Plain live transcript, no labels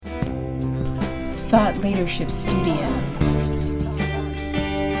Thought Leadership Studio.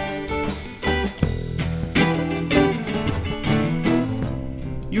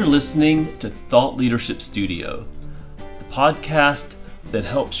 You're listening to Thought Leadership Studio, the podcast that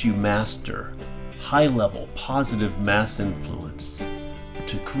helps you master high-level positive mass influence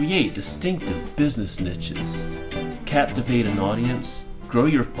to create distinctive business niches, captivate an audience, grow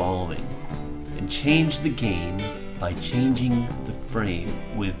your following, and change the game by changing the frame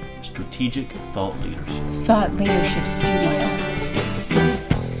with strategic thought leadership. Thought Leadership Studio.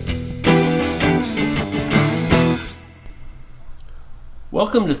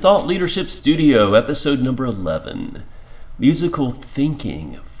 Welcome to Thought Leadership Studio, episode number 11, Musical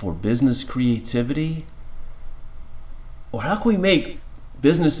Thinking for Business Creativity. Or how can we make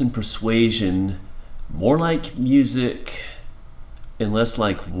business and persuasion more like music and less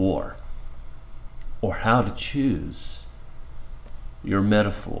like war? Or how to choose your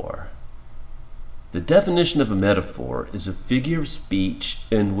metaphor. The definition of a metaphor is a figure of speech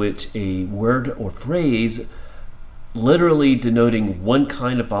in which a word or phrase literally denoting one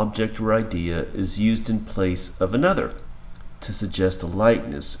kind of object or idea is used in place of another to suggest a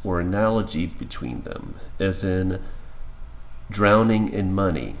likeness or analogy between them, as in drowning in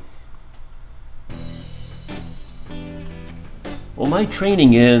money. Well, my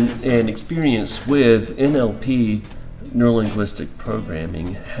training in and experience with NLP, neurolinguistic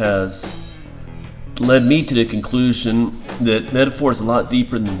programming, has led me to the conclusion that metaphor is a lot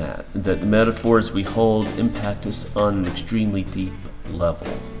deeper than that the metaphors we hold impact us on an extremely deep level.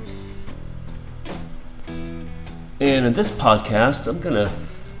 And in this podcast, I'm going to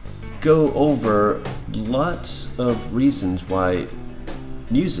go over lots of reasons why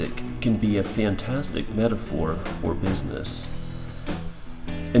music can be a fantastic metaphor for business.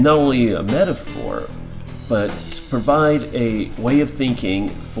 And not only a metaphor, but provide a way of thinking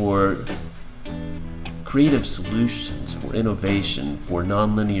for creative solutions, for innovation, for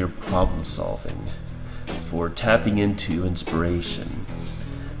nonlinear problem solving, for tapping into inspiration,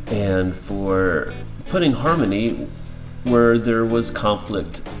 and for putting harmony where there was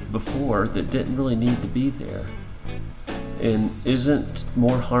conflict before that didn't really need to be there. And isn't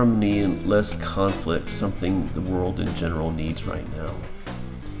more harmony and less conflict something the world in general needs right now?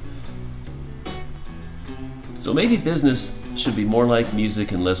 So maybe business should be more like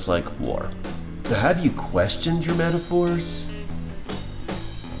music and less like war. Have you questioned your metaphors?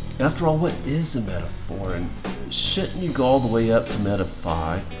 After all, what is a metaphor? And shouldn't you go all the way up to meta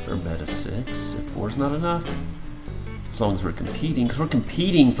 5 or meta 6 if 4 is not enough? As long as we're competing, because we're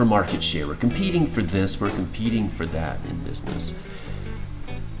competing for market share, we're competing for this, we're competing for that in business.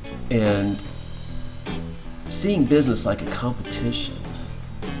 And seeing business like a competition,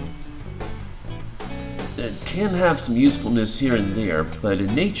 it can have some usefulness here and there, but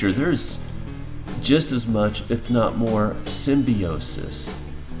in nature there's just as much, if not more, symbiosis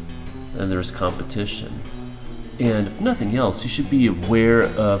than there's competition. And if nothing else, you should be aware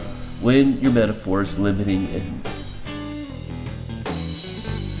of when your metaphor is limiting and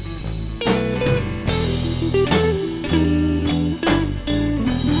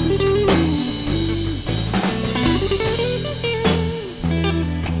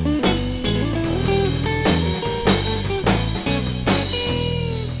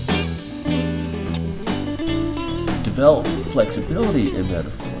develop flexibility in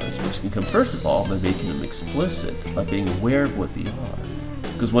metaphors, which can come first of all by making them explicit, by being aware of what they are.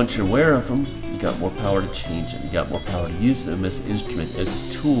 Because once you're aware of them, you got more power to change them. You got more power to use them as an instrument, as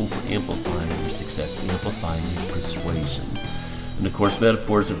a tool for amplifying your success, amplifying your persuasion. And of course,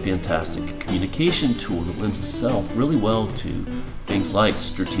 metaphors are a fantastic communication tool that lends itself really well to things like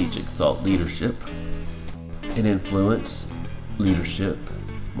strategic thought leadership and influence, leadership,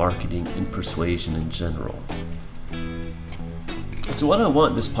 marketing, and persuasion in general. So what I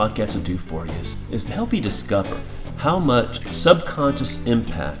want this podcast to do for you is to help you discover how much subconscious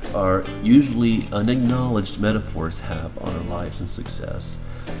impact our usually unacknowledged metaphors have on our lives and success,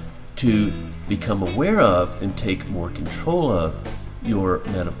 to become aware of and take more control of your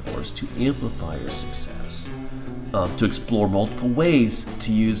metaphors, to amplify your success, to explore multiple ways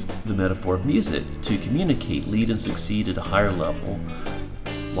to use the metaphor of music to communicate, lead, and succeed at a higher level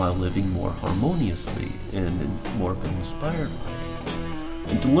while living more harmoniously and in more of an inspired way.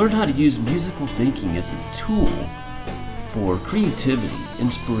 And to learn how to use musical thinking as a tool for creativity,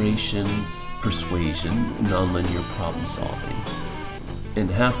 inspiration, persuasion, nonlinear problem solving, and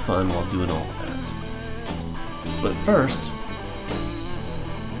have fun while doing all of that. But first,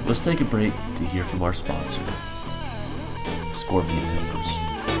 let's take a break to hear from our sponsor, Scorpion Peppers.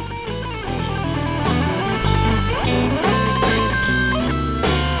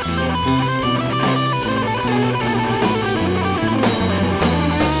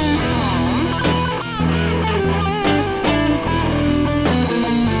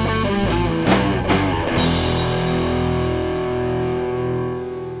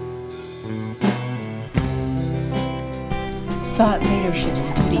 Thought Leadership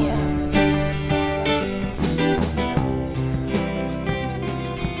Studio.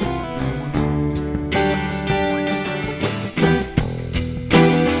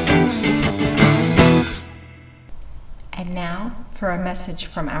 And now for a message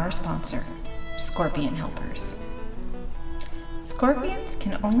from our sponsor, Scorpion Helpers. Scorpions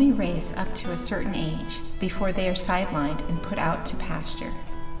can only race up to a certain age before they are sidelined and put out to pasture,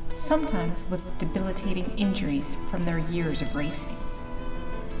 sometimes with debilitating injuries from their years of racing.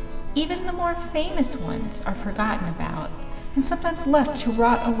 Even the more famous ones are forgotten about and sometimes left to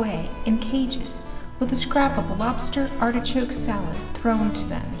rot away in cages with a scrap of lobster artichoke salad thrown to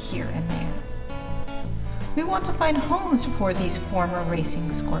them here and there. We want to find homes for these former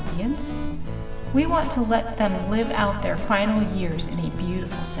racing scorpions. We want to let them live out their final years in a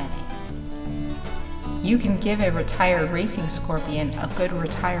beautiful setting. You can give a retired racing scorpion a good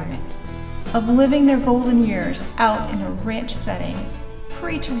retirement of living their golden years out in a ranch setting,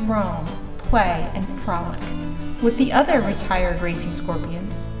 free to roam, play, and frolic with the other retired racing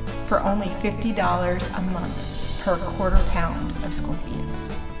scorpions for only $50 a month per quarter pound of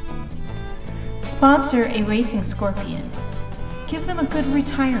scorpions. Sponsor a racing scorpion. Give them a good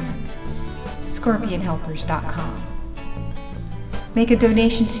retirement. ScorpionHelpers.com. Make a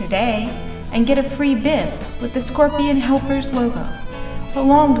donation today and get a free bib with the Scorpion Helpers logo,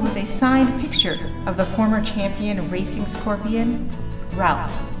 along with a signed picture of the former champion racing scorpion,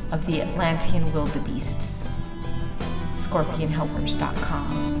 Ralph of the Atlantean Wildebeests.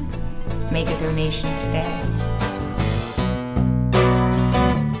 ScorpionHelpers.com. Make a donation today.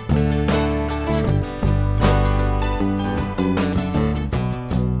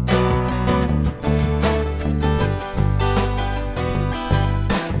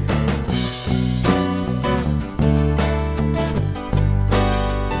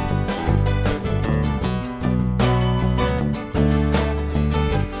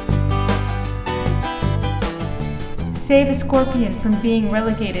 Save a scorpion from being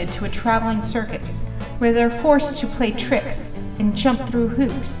relegated to a traveling circus where they're forced to play tricks and jump through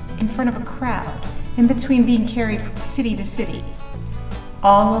hoops in front of a crowd in between being carried from city to city,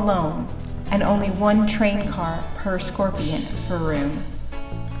 all alone, and only one train car per scorpion for room.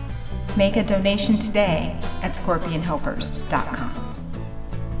 Make a donation today at ScorpionHelpers.com.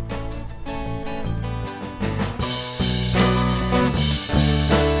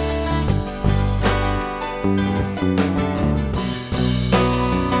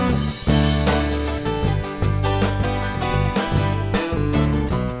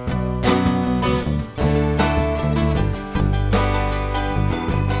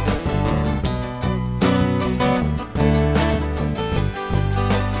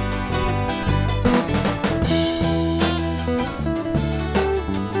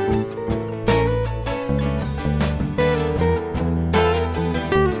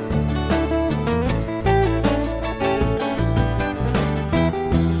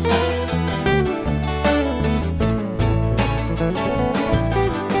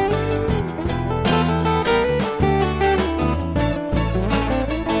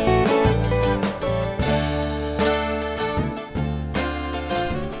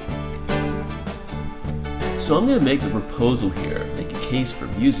 So I'm going to make a proposal here, make a case for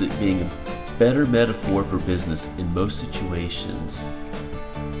music being a better metaphor for business in most situations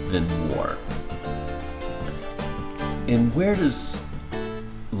than war. And where does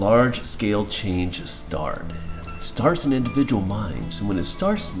large-scale change start? It starts in individual minds. And when it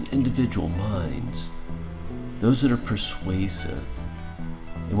starts in individual minds, those that are persuasive,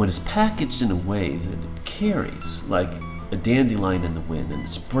 and when it's packaged in a way that it carries, like a dandelion in the wind, and it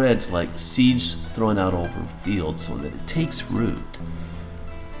spreads like seeds thrown out over a field so that it takes root,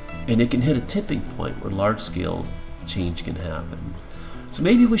 and it can hit a tipping point where large-scale change can happen. So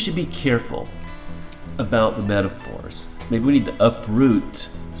maybe we should be careful about the metaphors. Maybe we need to uproot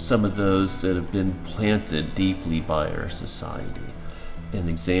some of those that have been planted deeply by our society and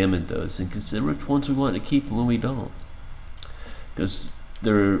examine those and consider which ones we want to keep and when we don't. Because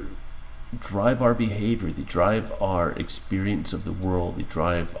they're drive our behavior, they drive our experience of the world, they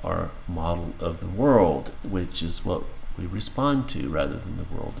drive our model of the world, which is what we respond to rather than the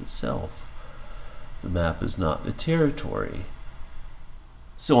world itself. The map is not the territory.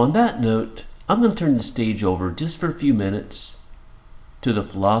 So on that note, I'm going to turn the stage over just for a few minutes to the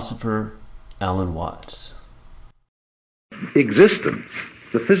philosopher Alan Watts. Existence,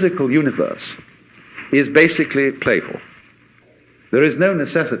 the physical universe, is basically playful. There is no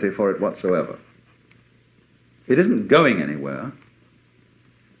necessity for it whatsoever. It isn't going anywhere.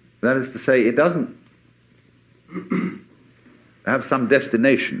 That is to say, it doesn't have some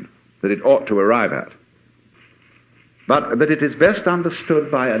destination that it ought to arrive at. but that it is best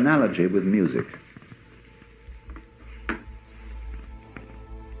understood by analogy with music.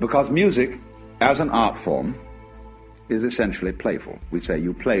 Because music, as an art form, is essentially playful. We say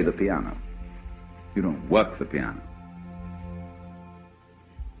you play the piano. You don't work the piano.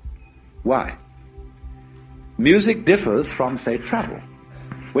 Why? Music differs from, say, travel.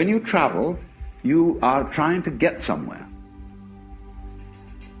 When you travel, you are trying to get somewhere.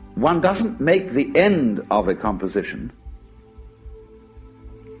 One doesn't make the end of a composition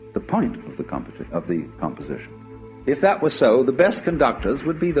the point of the composition. If that were so, the best conductors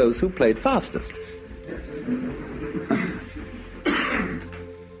would be those who played fastest.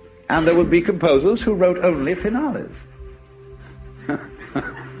 And there would be composers who wrote only finales.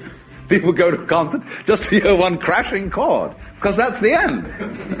 People go to a concert just to hear one crashing chord, because that's the end.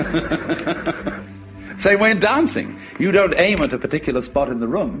 Same way in dancing. You don't aim at a particular spot in the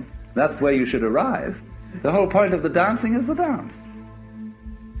room. That's where you should arrive. The whole point of the dancing is the dance.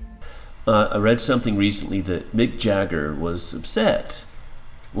 I read something recently that Mick Jagger was upset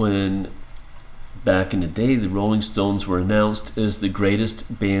when, back in the day, the Rolling Stones were announced as the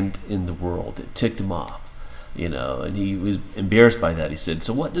greatest band in the world. It ticked him off, and he was embarrassed by that. He said,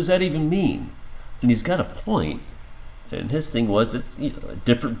 so what does that even mean? And he's got a point. And his thing was that a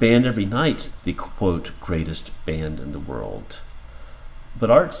different band every night's the, quote, greatest band in the world. But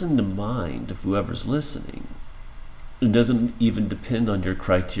art's in the mind of whoever's listening. It doesn't even depend on your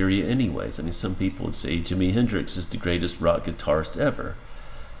criteria anyways. I mean, some people would say Jimi Hendrix is the greatest rock guitarist ever.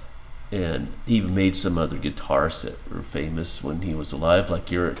 And he even made some other guitarists that were famous when he was alive,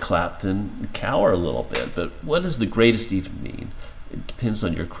 like Eric Clapton, cower a little bit. But what does the greatest even mean? It depends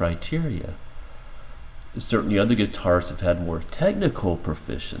on your criteria. Certainly other guitarists have had more technical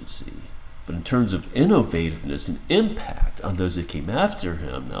proficiency. But in terms of innovativeness and impact on those that came after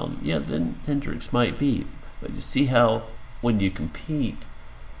him, now, yeah, then Hendrix might be. But you see how when you compete,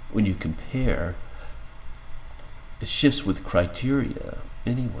 when you compare, it shifts with criteria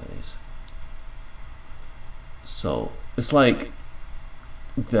anyways. So it's like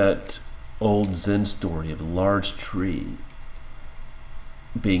that old Zen story of a large tree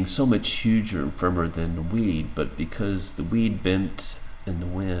being so much huger and firmer than the weed, but because the weed bent in the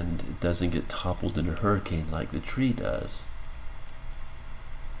wind, it doesn't get toppled in a hurricane like the tree does.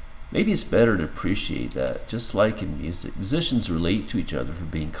 Maybe it's better to appreciate that, just like in music. Musicians relate to each other for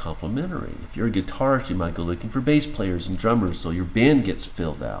being complementary. If you're a guitarist, you might go looking for bass players and drummers so your band gets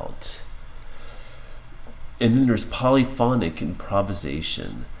filled out. And then there's polyphonic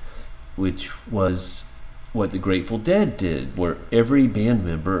improvisation, which was what the Grateful Dead did, where every band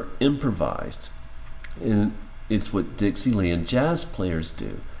member improvised. And it's what Dixieland jazz players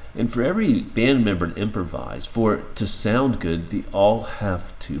do. And for every band member to improvise, for it to sound good, they all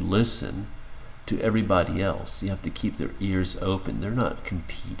have to listen to everybody else. You have to keep their ears open. They're not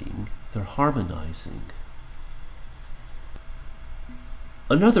competing, they're harmonizing.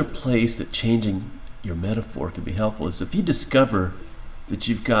 Another place that changing your metaphor can be helpful is if you discover that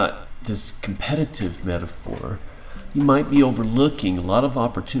you've got this competitive metaphor, you might be overlooking a lot of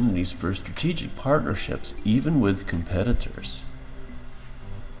opportunities for strategic partnerships, even with competitors.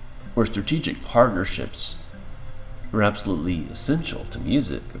 Where strategic partnerships are absolutely essential to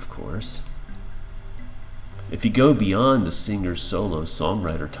music, of course. If you go beyond the singer, solo,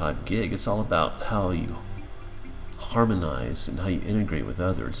 songwriter type gig, it's all about how you harmonize and how you integrate with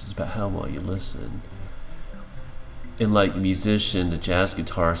others. It's about how well you listen. And like the musician, the jazz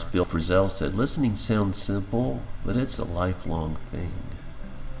guitarist Bill Frisell said, listening sounds simple, but it's a lifelong thing.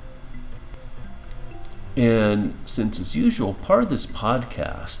 And since as usual, part of this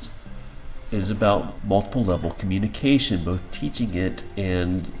podcast is about multiple level communication, both teaching it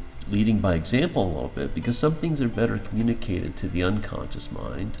and leading by example a little bit, because some things are better communicated to the unconscious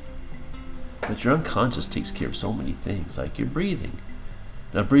mind. But your unconscious takes care of so many things, like your breathing.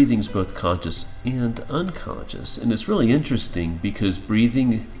 Now, breathing is both conscious and unconscious, and it's really interesting because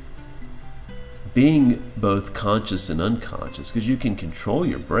breathing, being both conscious and unconscious, because you can control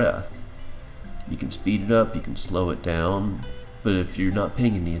your breath. You can speed it up, you can slow it down, but if you're not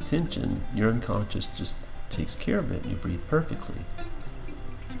paying any attention, your unconscious just takes care of it and you breathe perfectly.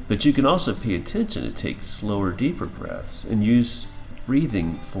 But you can also pay attention to take slower, deeper breaths and use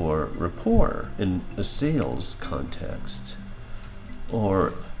breathing for rapport in a sales context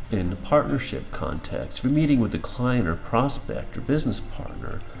or in a partnership context. If you're meeting with a client or prospect or business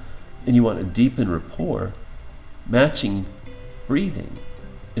partner and you want to deepen rapport, matching breathing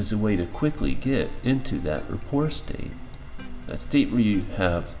is a way to quickly get into that rapport state. That state where you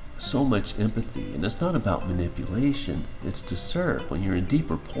have so much empathy, and it's not about manipulation, it's to serve. When you're in deep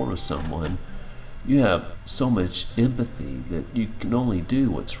rapport with someone, you have so much empathy that you can only do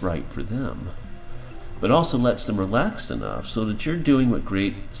what's right for them. But also lets them relax enough so that you're doing what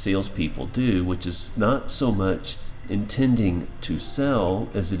great salespeople do, which is not so much intending to sell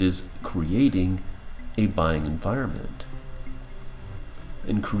as it is creating a buying environment.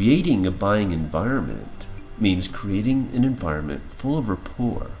 And creating a buying environment means creating an environment full of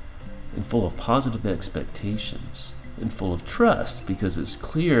rapport and full of positive expectations and full of trust, because it's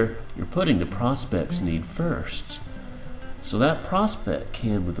clear you're putting the prospect's need first. So that prospect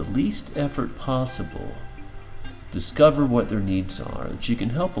can, with the least effort possible, discover what their needs are that you can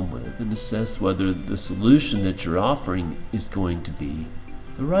help them with and assess whether the solution that you're offering is going to be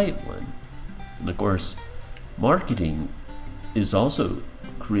the right one. And of course, marketing is also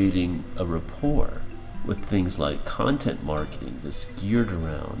creating a rapport with things like content marketing that's geared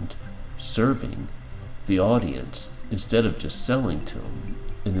around serving the audience instead of just selling to them.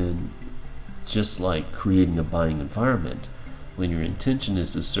 And then, just like creating a buying environment, when your intention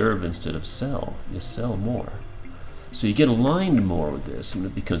is to serve instead of sell, you sell more. So you get aligned more with this, and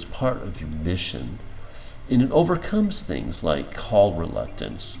it becomes part of your mission. And it overcomes things like call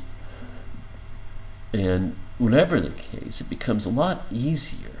reluctance. And whatever the case, it becomes a lot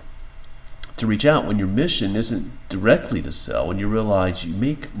easier to reach out when your mission isn't directly to sell, when you realize you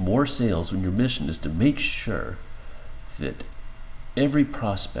make more sales when your mission is to make sure that every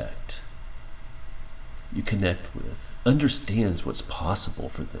prospect you connect with understands what's possible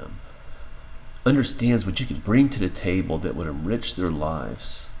for them, understands what you can bring to the table that would enrich their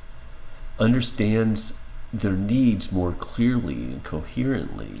lives, understands their needs more clearly and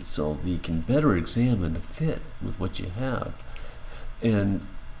coherently so that you can better examine the fit with what you have. And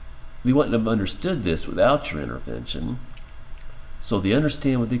they wouldn't have understood this without your intervention. So they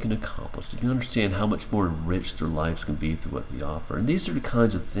understand what they can accomplish. They can understand how much more enriched their lives can be through what they offer. And these are the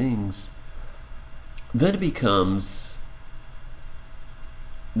kinds of things. Then it becomes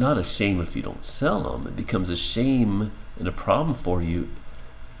not a shame if you don't sell them. It becomes a shame and a problem for you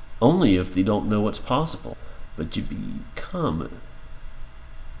only if they don't know what's possible. But you become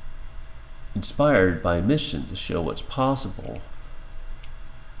inspired by a mission to show what's possible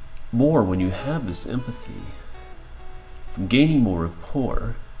more when you have this empathy, from gaining more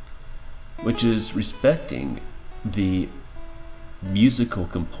rapport, which is respecting the musical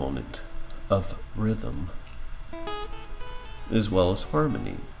component of rhythm as well as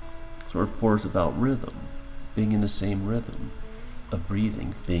harmony. So rapport is about rhythm, being in the same rhythm of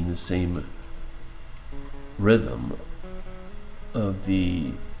breathing, being the same rhythm of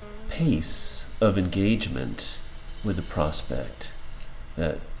the pace of engagement with the prospect,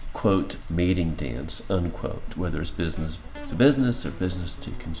 that quote mating dance, unquote, whether it's business to business or business to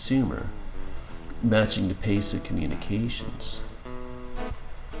consumer, matching the pace of communications.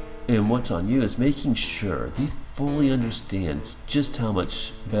 And what's on you is making sure they fully understand just how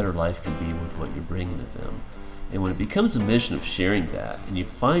much better life can be with what you're bringing to them. And when it becomes a mission of sharing that, and you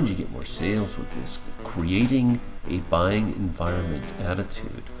find you get more sales with this, creating a buying environment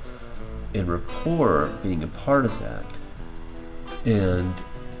attitude, and rapport being a part of that, and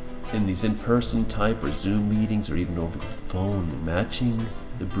in these in-person type or Zoom meetings or even over the phone, matching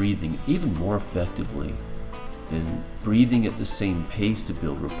the breathing even more effectively than breathing at the same pace to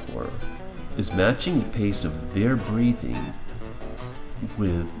build rapport is matching the pace of their breathing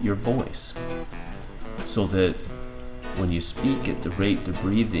with your voice, so that when you speak at the rate they're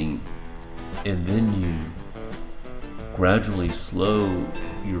breathing and then you gradually slow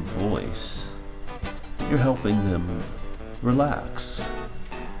your voice, you're helping them relax.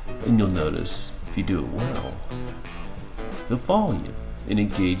 And you'll notice, if you do it well, they'll follow you and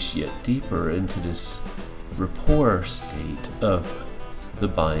engage yet deeper into this rapport state of the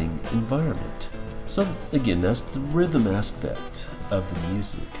buying environment. So again, that's the rhythm aspect of the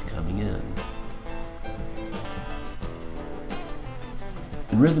music coming in.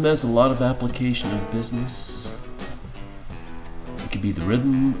 And rhythm has a lot of application in business. It could be the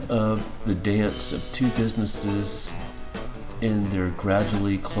rhythm of the dance of two businesses in their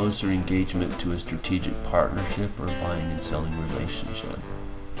gradually closer engagement to a strategic partnership or buying and selling relationship.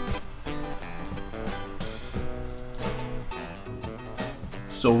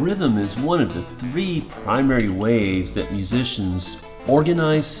 So rhythm is one of the three primary ways that musicians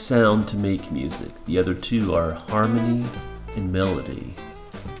organize sound to make music. The other two are harmony and melody.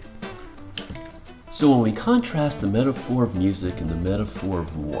 So when we contrast the metaphor of music and the metaphor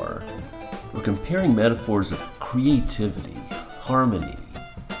of war, we're comparing metaphors of creativity, harmony,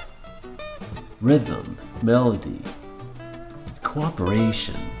 rhythm, melody,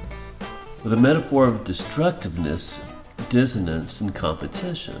 cooperation, with a metaphor of destructiveness, dissonance, and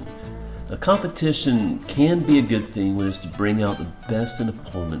competition. A competition can be a good thing when it's to bring out the best in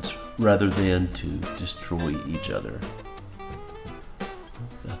opponents rather than to destroy each other.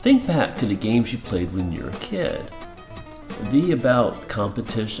 Now think back to the games you played when you were a kid. Were they about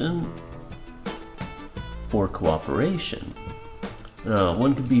competition or cooperation?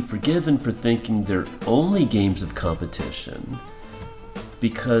 One could be forgiven for thinking they're only games of competition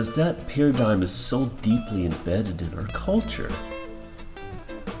because that paradigm is so deeply embedded in our culture.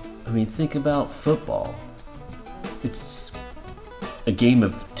 I mean, think about football. It's a game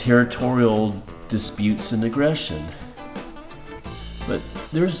of territorial disputes and aggression. But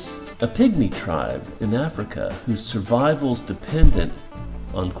there's a pygmy tribe in Africa whose survival is dependent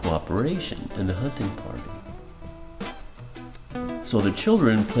on cooperation in the hunting party. So the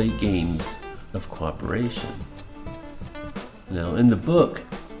children play games of cooperation. Now, in the book,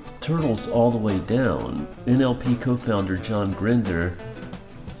 Turtles All the Way Down, NLP co-founder John Grinder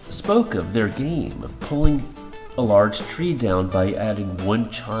spoke of their game of pulling a large tree down by adding one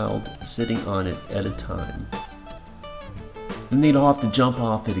child sitting on it at a time. Then they'd all have to jump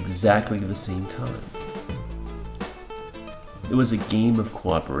off at exactly the same time. It was a game of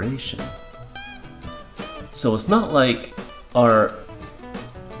cooperation. So it's not like our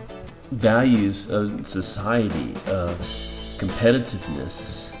values of society of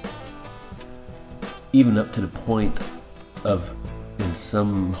competitiveness, even up to the point of, in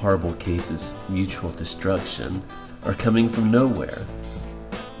some horrible cases, mutual destruction, are coming from nowhere.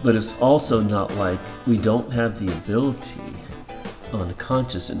 But it's also not like we don't have the ability on a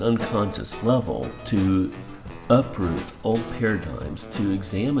conscious and unconscious level to uproot old paradigms, to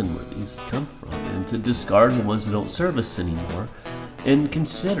examine where these come from, and to discard the ones that don't serve us anymore, and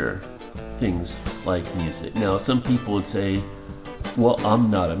consider things like music. Now, some people would say, well,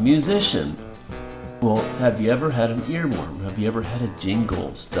 I'm not a musician. Well, have you ever had an earworm? Have you ever had a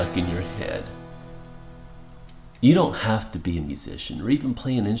jingle stuck in your head? You don't have to be a musician or even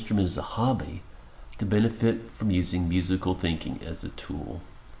play an instrument as a hobby to benefit from using musical thinking as a tool.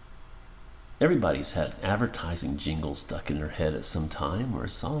 Everybody's had an advertising jingle stuck in their head at some time, or a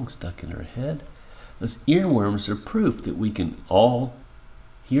song stuck in their head. Those earworms are proof that we can all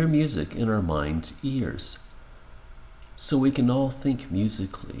hear music in our mind's ears. So we can all think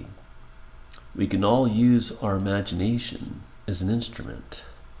musically. We can all use our imagination as an instrument.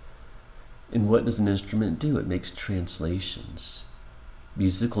 And what does an instrument do? It makes translations.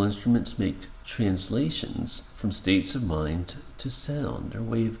 Musical instruments make translations from states of mind to sound, their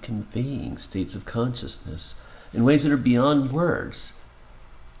way of conveying states of consciousness in ways that are beyond words.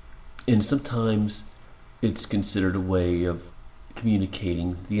 And sometimes it's considered a way of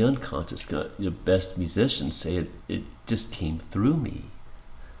communicating the unconscious. The best musicians say it just came through me.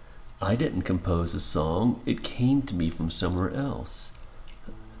 I didn't compose a song, it came to me from somewhere else.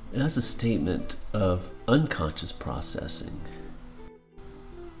 And that's a statement of unconscious processing.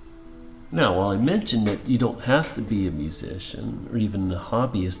 Now, while I mentioned that you don't have to be a musician or even a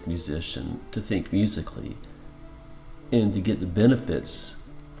hobbyist musician to think musically and to get the benefits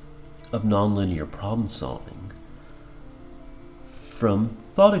of nonlinear problem solving from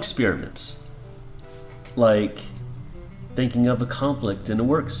thought experiments, like thinking of a conflict in a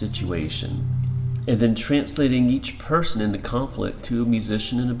work situation and then translating each person in the conflict to a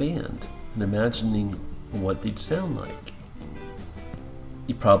musician in a band and imagining what they'd sound like.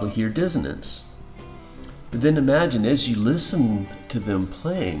 You probably hear dissonance. But then imagine as you listen to them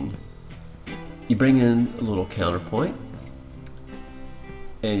playing, you bring in a little counterpoint,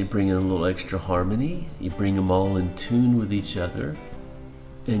 and you bring in a little extra harmony, you bring them all in tune with each other,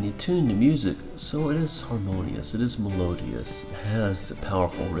 and you tune the music so it is harmonious, it is melodious, it has a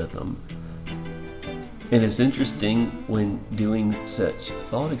powerful rhythm. And it's interesting when doing such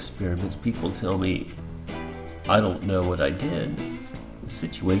thought experiments, people tell me, I don't know what I did. The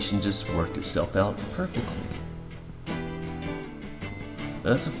situation just worked itself out perfectly.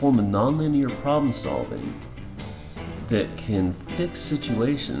 That's a form of nonlinear problem solving that can fix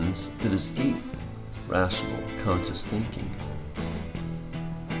situations that escape rational, conscious thinking.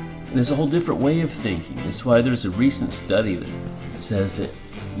 And it's a whole different way of thinking. That's why there's a recent study that says that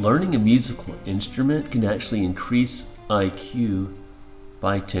learning a musical instrument can actually increase IQ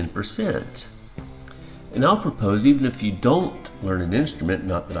by 10%. And I'll propose, even if you don't learn an instrument,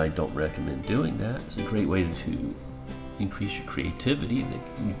 not that I don't recommend doing that, it's a great way to increase your creativity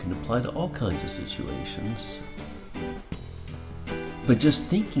that you can apply to all kinds of situations. But just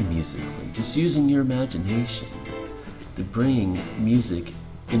thinking musically, just using your imagination to bring music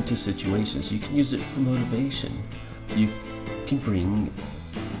into situations. You can use it for motivation. You can bring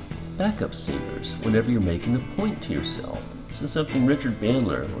backup singers whenever you're making a point to yourself. This is something Richard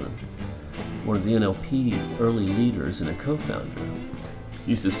Bandler, one of one of the NLP early leaders and a co-founder,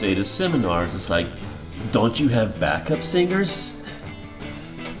 used to say to seminars, it's like, don't you have backup singers?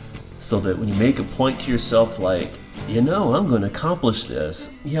 So that when you make a point to yourself like, I'm going to accomplish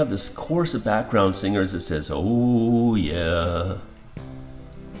this, you have this chorus of background singers that says, oh yeah.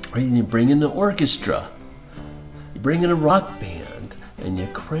 Or you bring in an orchestra, you bring in a rock band, and you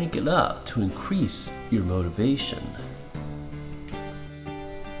crank it up to increase your motivation.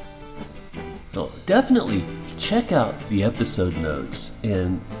 So definitely check out the episode notes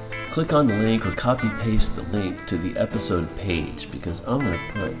and click on the link or copy paste the link to the episode page, because I'm going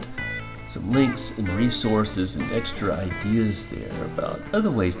to put some links and resources and extra ideas there about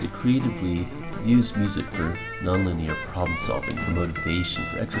other ways to creatively use music for nonlinear problem solving, for motivation,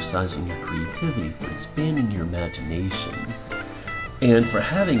 for exercising your creativity, for expanding your imagination, and for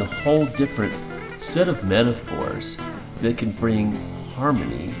having a whole different set of metaphors that can bring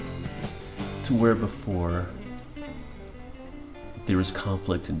harmony to where before there is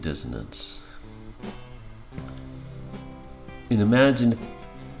conflict and dissonance. And imagine if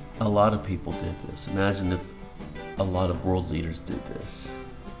a lot of people did this. Imagine if a lot of world leaders did this.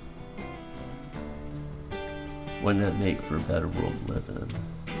 Wouldn't that make for a better world to live in?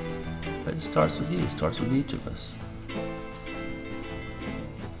 But it starts with you. It starts with each of us.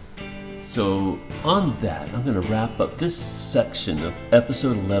 So on that, I'm going to wrap up this section of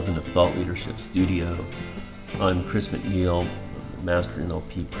episode 11 of Thought Leadership Studio. I'm Chris McNeil, Master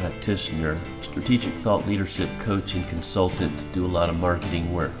NLP practitioner, strategic thought leadership coach and consultant, do a lot of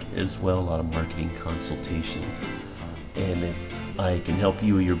marketing work as well, a lot of marketing consultation. And if I can help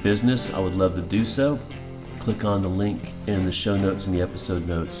you with your business, I would love to do so. Click on the link in the show notes and the episode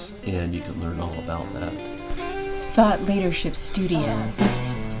notes, and you can learn all about that. Thought Leadership Studio.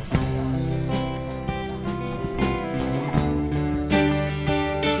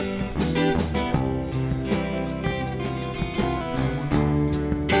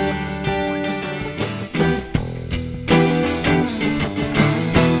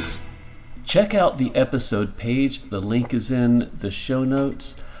 Check out the episode page. The link is in the show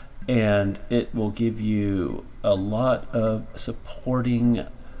notes, and it will give you a lot of supporting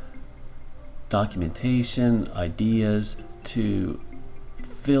documentation, ideas to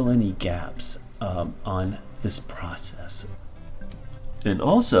fill any gaps on this process. And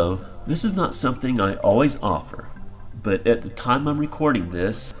also, this is not something I always offer, but at the time I'm recording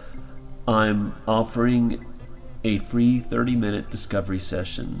this, I'm offering a free 30-minute discovery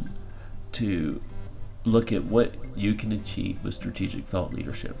session to look at what you can achieve with strategic thought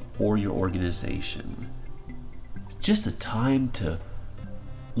leadership or your organization. Just a time to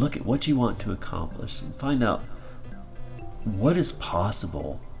look at what you want to accomplish and find out what is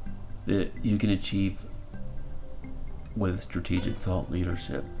possible that you can achieve with strategic thought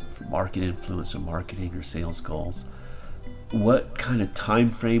leadership for market influence or marketing or sales goals. What kind of time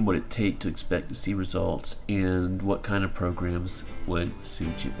frame would it take to expect to see results, and what kind of programs would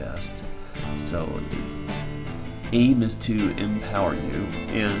suit you best? So the aim is to empower you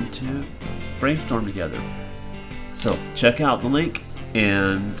and to brainstorm together. So check out the link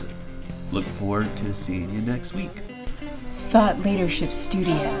and look forward to seeing you next week. Thought Leadership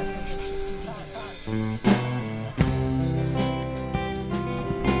Studio.